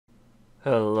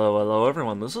Hello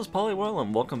everyone, this is Polywell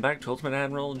and welcome back to Ultimate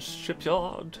Admirals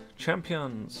Shipyard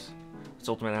Champions. It's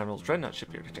Ultimate Admirals Dreadnought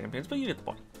Shipyard Champions, but you get the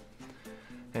point.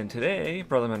 And today,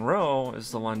 Brother Monroe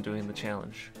is the one doing the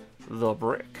challenge. The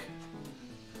Brick.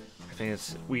 I think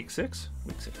it's week 6?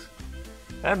 Week 6.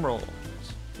 Admirals,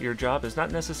 your job is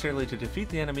not necessarily to defeat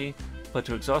the enemy, but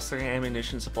to exhaust their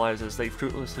ammunition supplies as they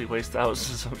fruitlessly waste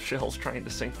thousands of shells trying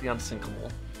to sink the unsinkable.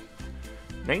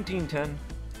 1910.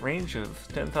 Range of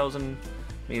 10,000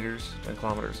 meters, 10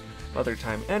 kilometers. Other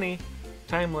time any.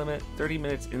 Time limit 30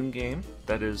 minutes in game.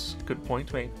 That is a good point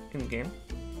to make in game.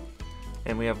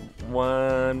 And we have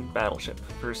one battleship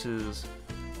versus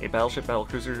a battleship,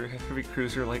 battlecruiser, heavy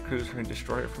cruiser, light cruiser, and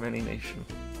destroyer from any nation.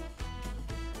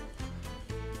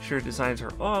 Sure, designs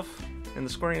are off, and the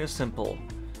scoring is simple.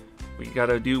 We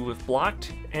gotta do with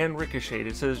blocked and ricocheted.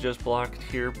 It says just blocked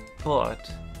here,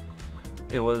 but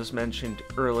it was mentioned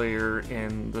earlier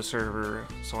in the server,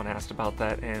 someone asked about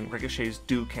that, and ricochets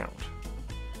do count.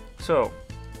 So,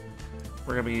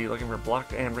 we're going to be looking for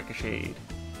blocked and ricocheted.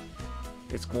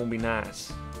 It's going to be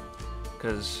nice.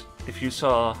 Because if you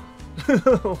saw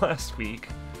last week,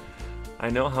 I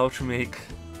know how to make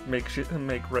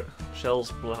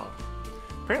shells blah.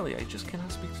 Apparently I just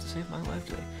cannot speak to save my life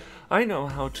today. I know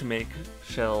how to make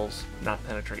shells not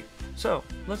penetrate. So,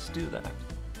 let's do that.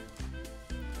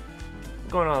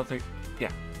 Going on with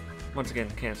yeah, once again,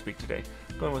 can't speak today.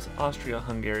 Going with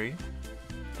Austria-Hungary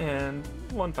and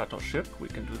one battleship. We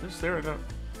can do this. There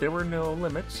were no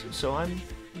limits, so I'm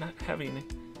not having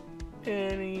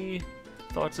any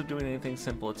thoughts of doing anything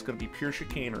simple. It's going to be pure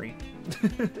chicanery.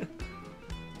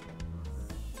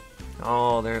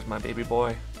 Oh, there's my baby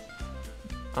boy.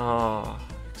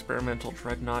 Experimental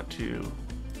Dreadnought 2.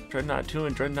 Dreadnought 2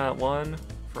 and Dreadnought 1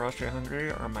 for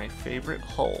Austria-Hungary are my favorite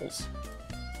hulls.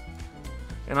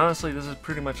 And honestly, this is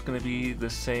pretty much going to be the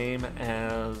same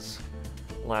as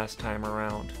last time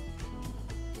around.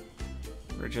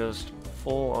 We're just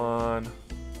full on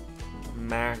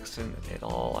maxing it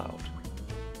all out.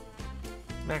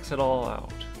 Max it all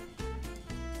out.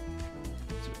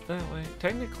 Let's do it that way.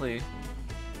 Technically,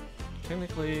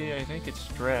 I think it's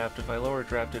draft. If I lower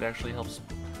draft, it actually helps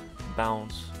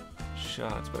bounce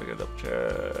shots, but I gotta double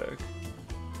check.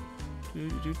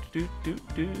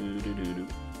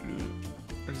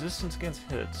 Resistance against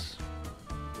hits.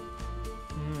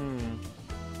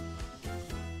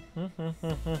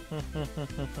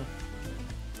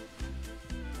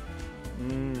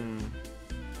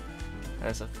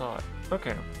 As a thought.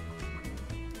 Okay.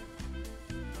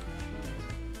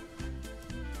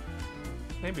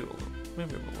 Maybe we'll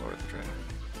lower the draft.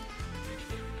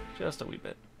 Just a wee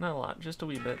bit. Not a lot, just a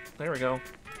wee bit. There we go.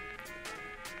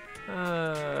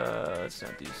 Let's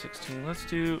not do 16, let's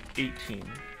do 18.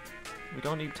 We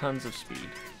don't need tons of speed.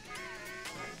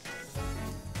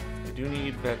 I do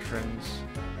need veterans.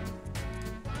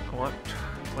 I want...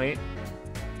 wait.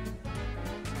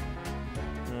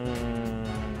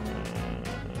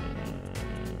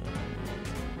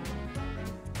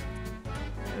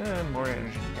 And more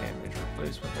energy damage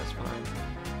replacement, that's fine.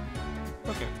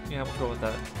 Okay, yeah, we'll go with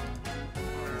that.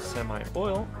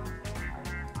 Semi-oil.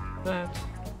 That.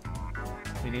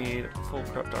 We need full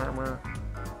prepped armor.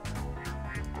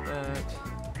 That.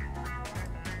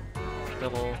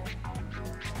 Double.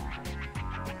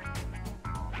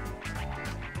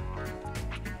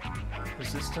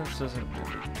 Resistance doesn't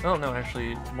really... oh no,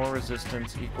 actually, more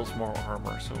resistance equals more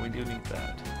armor, so we do need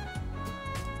that.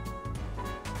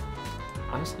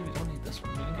 Honestly, we don't need this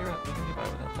one. We can get by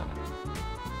without that.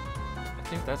 I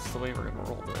think that's the way we're gonna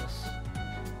roll this.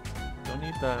 Don't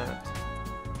need that.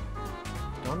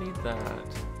 Don't need that.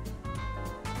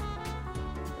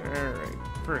 Alright.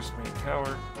 First main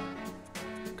tower.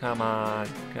 Come on,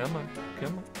 come on,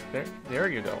 come on. There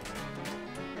you go.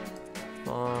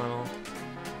 Funnel.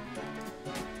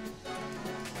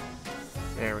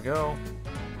 There we go.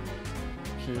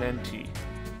 Plenty.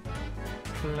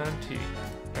 Plenty.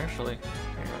 Actually,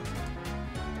 hang on.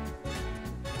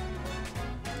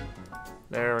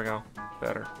 There we go.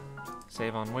 Better.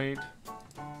 Save on weight.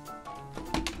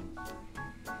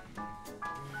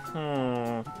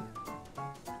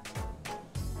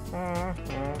 I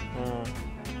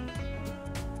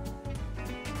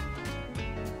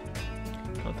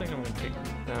don't think I'm going to take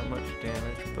that much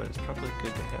damage, but it's probably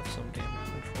good to have some damage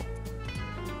control.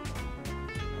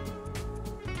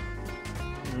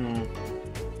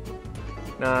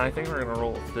 Nah, I think we're going to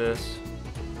roll with this.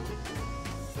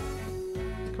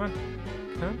 Come on.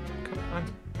 Come on. Come on.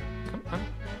 Come on.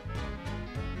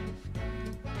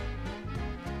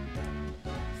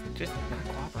 Just not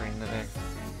cooperating today.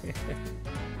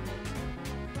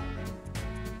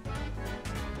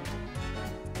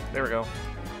 There we go.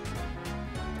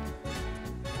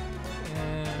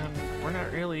 And we're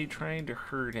not really trying to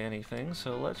hurt anything,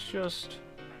 so let's just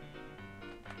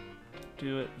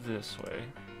do it this way.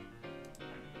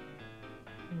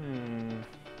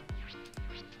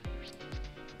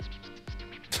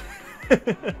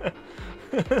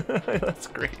 That's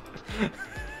great.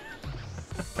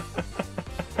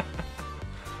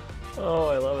 Oh,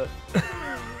 I love it.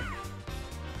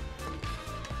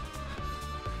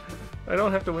 I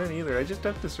don't have to win either. I just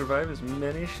have to survive as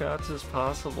many shots as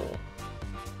possible,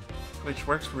 which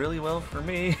works really well for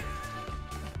me.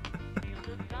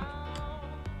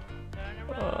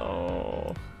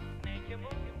 Oh.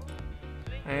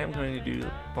 I am going to do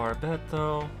Barbette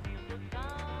though.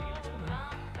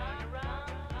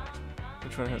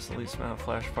 Which one has the least amount of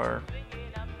flash fire?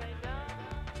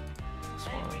 This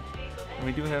one. And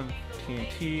we do have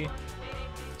TNT,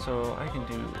 so I can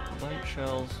do light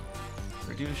shells,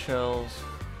 reduce shells.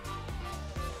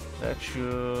 That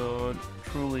should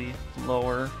truly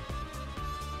lower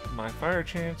my fire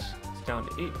chance. It's down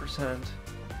to 8%.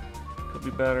 Could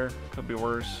be better, could be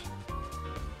worse.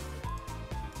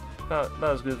 About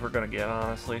as good as we're gonna get,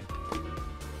 honestly.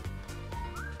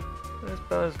 That's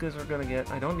about as good as we're gonna get.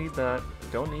 I don't need that.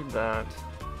 Don't need that.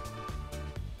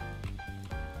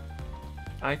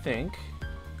 I think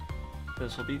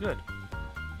this will be good.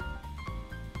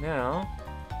 Now,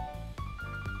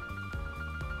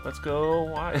 let's go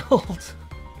wild.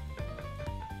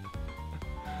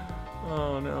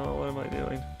 Oh no, what am I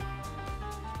doing?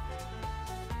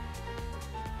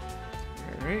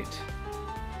 Alright.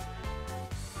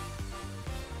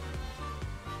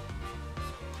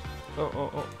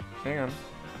 Oh, hang on.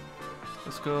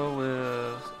 Let's go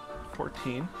with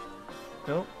 14.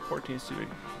 Nope, 14 is too big.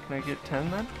 Can I get 10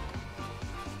 then?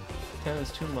 10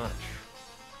 is too much.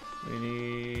 We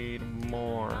need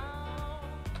more.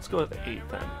 Let's go with 8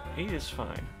 then. 8 is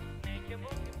fine.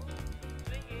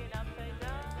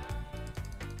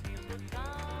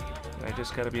 I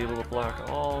just gotta be able to block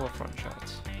all the front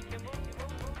shots.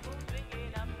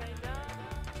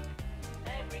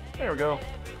 There we go.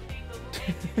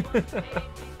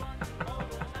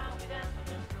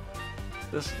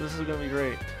 This is gonna be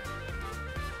great.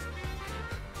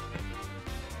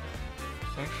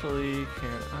 Actually,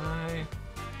 can I?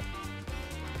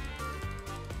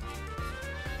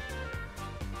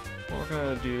 What we're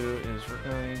gonna do is we're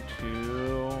going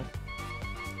to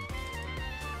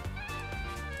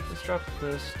let's drop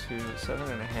this to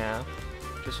 7.5,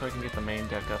 just so I can get the main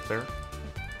deck up there.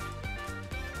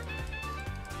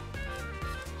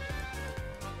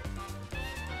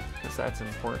 Because that's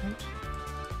important.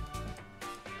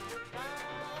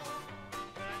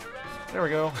 There we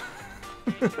go.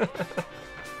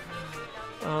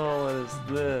 Oh, what is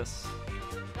this?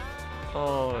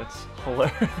 Oh, it's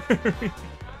hilarious.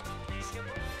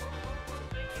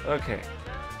 Okay.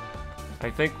 I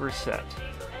think we're set.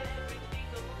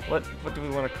 What do we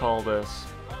want to call this?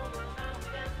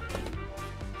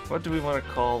 What do we want to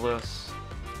call this?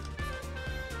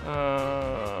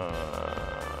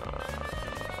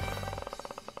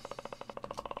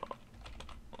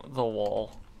 The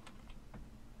wall.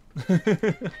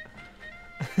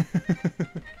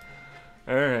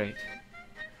 Alright.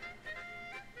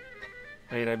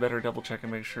 Wait, I better double check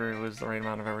and make sure it was the right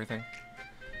amount of everything.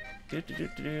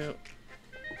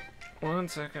 One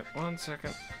second.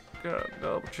 Gotta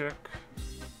double check.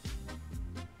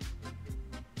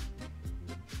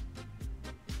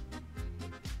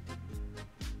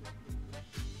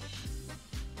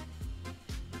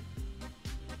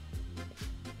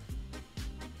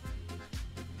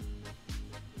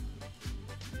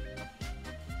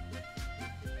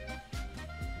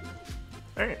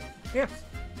 Alright, yeah.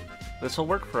 This'll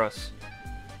work for us.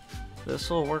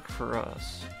 This'll work for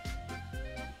us.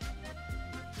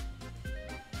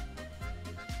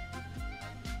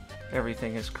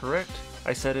 Everything is correct.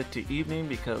 I set it to evening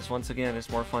because once again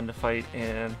it's more fun to fight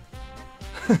and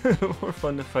more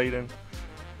fun to fight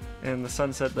in the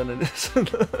sunset than it is in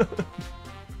the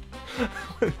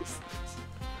what is this?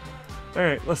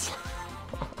 Alright, let's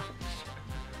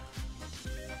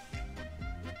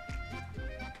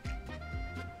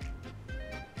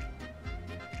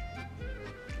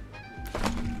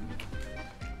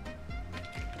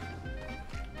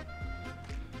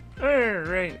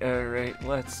Alright,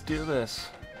 let's do this.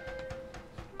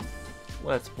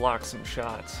 Let's block some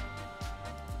shots.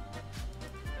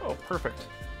 Oh, perfect.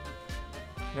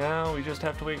 Now we just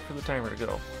have to wait for the timer to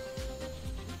go.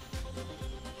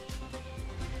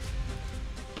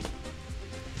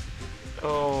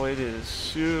 Oh, it is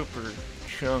super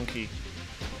chunky.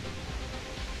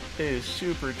 It is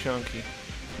super chunky.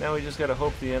 Now we just gotta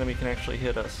hope the enemy can actually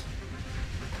hit us.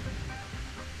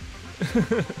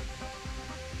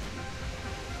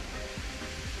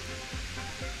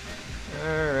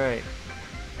 Alright.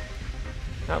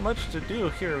 Not much to do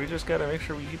here, we just gotta make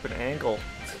sure we keep an angle.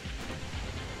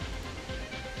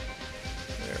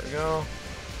 There we go.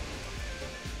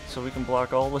 So we can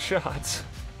block all the shots.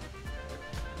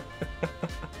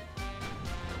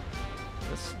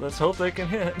 Let's hope they can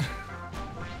hit.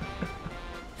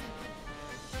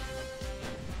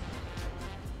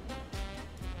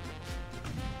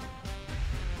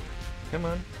 Come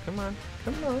on, come on,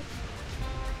 come on.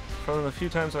 From the few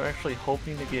times I'm actually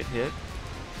hoping to get hit.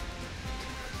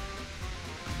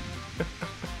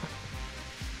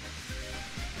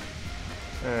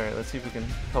 Alright, let's see if we can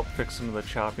help fix some of the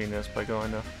choppiness by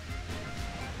going to...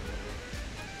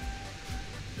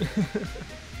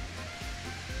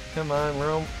 Come on,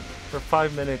 we're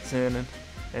 5 minutes in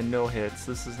and no hits.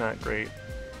 This is not great.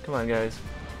 Come on, guys.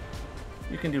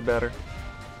 You can do better.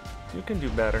 You can do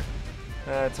better.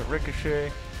 That's a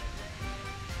ricochet.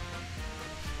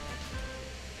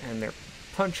 And they're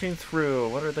punching through.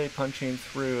 What are they punching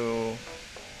through?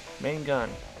 Main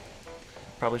gun.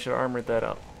 Probably should have armored that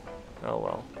up. Oh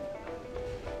well.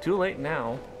 Too late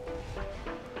now.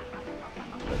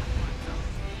 But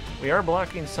we are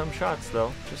blocking some shots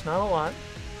though. Just not a lot.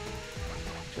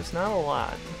 Just not a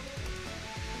lot.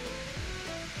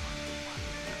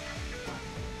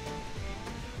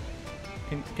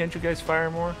 Can't you guys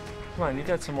fire more? Come on, you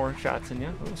got some more shots in you.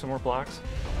 Ooh, some more blocks.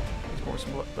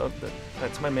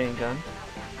 That's my main gun.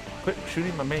 Quit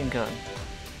shooting my main gun.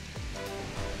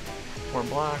 More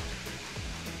blocked.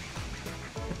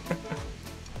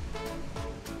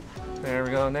 There we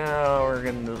go. Now we're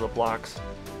getting into the blocks.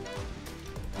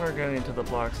 We're getting into the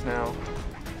blocks now.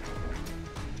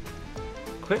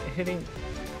 Quit hitting.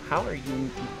 How are you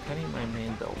cutting my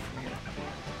main belt from here?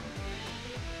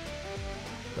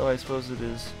 Though I suppose it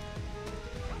is.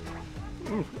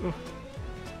 Ooh, ooh.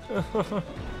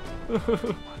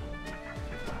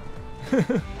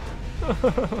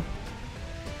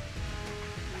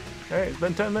 Alright, it's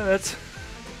been 10 minutes.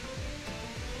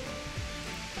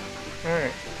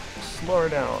 Alright, slow her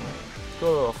down.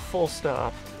 Go to a full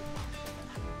stop.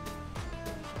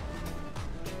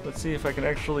 Let's see if I can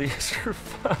actually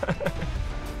survive.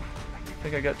 I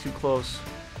think I got too close.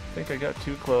 I think I got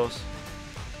too close.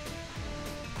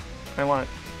 I want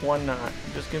 1 knot.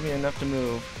 Just give me enough to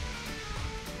move.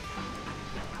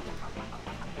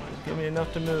 Just give me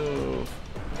enough to move.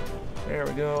 There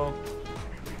we go.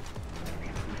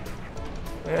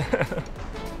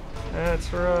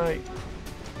 That's right.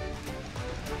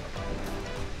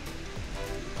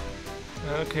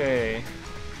 Okay.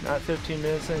 Not 15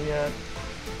 minutes in yet.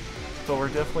 But we're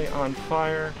definitely on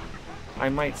fire. I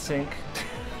might sink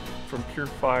from pure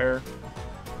fire.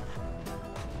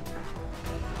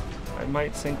 I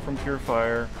might sink from pure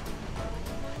fire.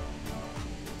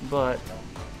 But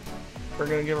we're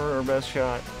gonna give her our best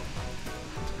shot.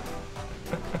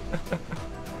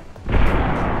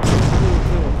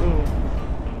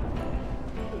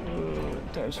 Ooh,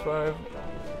 times 5.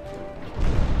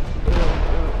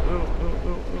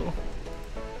 Ooh.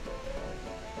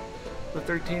 The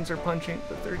 13s are punching.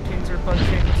 The 13s are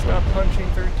punching. Stop punching,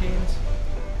 13s.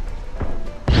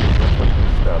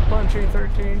 Stop punching,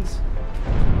 13s.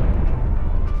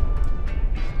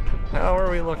 How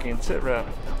are we looking? Sit rep.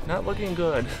 Not looking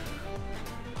good.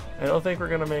 I don't think we're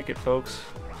gonna make it, folks.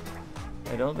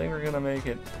 I don't think we're gonna make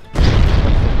it.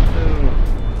 Ooh.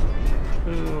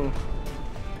 Ooh.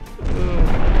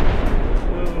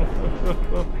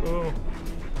 Ooh.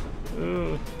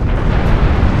 Ooh.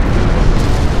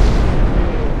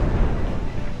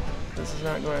 This is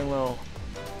not going well.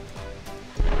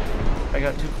 I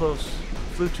got too close.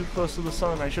 Flew too close to the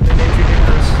sun. I shouldn't have named you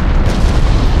Icarus.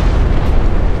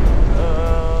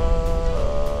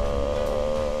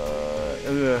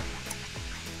 Ugh.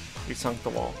 We sunk the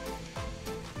wall.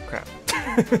 Crap.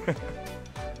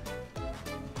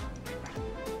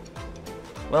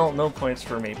 Well, no points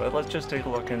for me, but let's just take a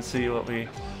look and see what we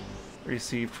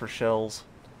received for shells.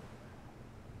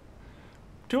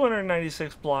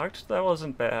 296 blocked. That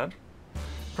wasn't bad.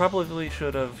 Probably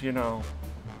should have, not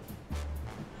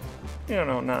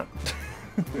not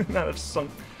have sunk,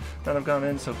 not have gone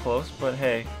in so close, but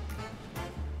hey,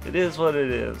 it is what it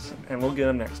is, and we'll get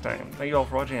them next time. Thank you all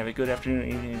for watching. Have a good afternoon,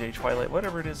 evening, day, twilight,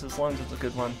 whatever it is, as long as it's a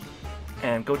good one.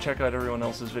 And go check out everyone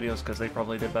else's videos, because they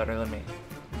probably did better than me.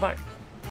 Bye.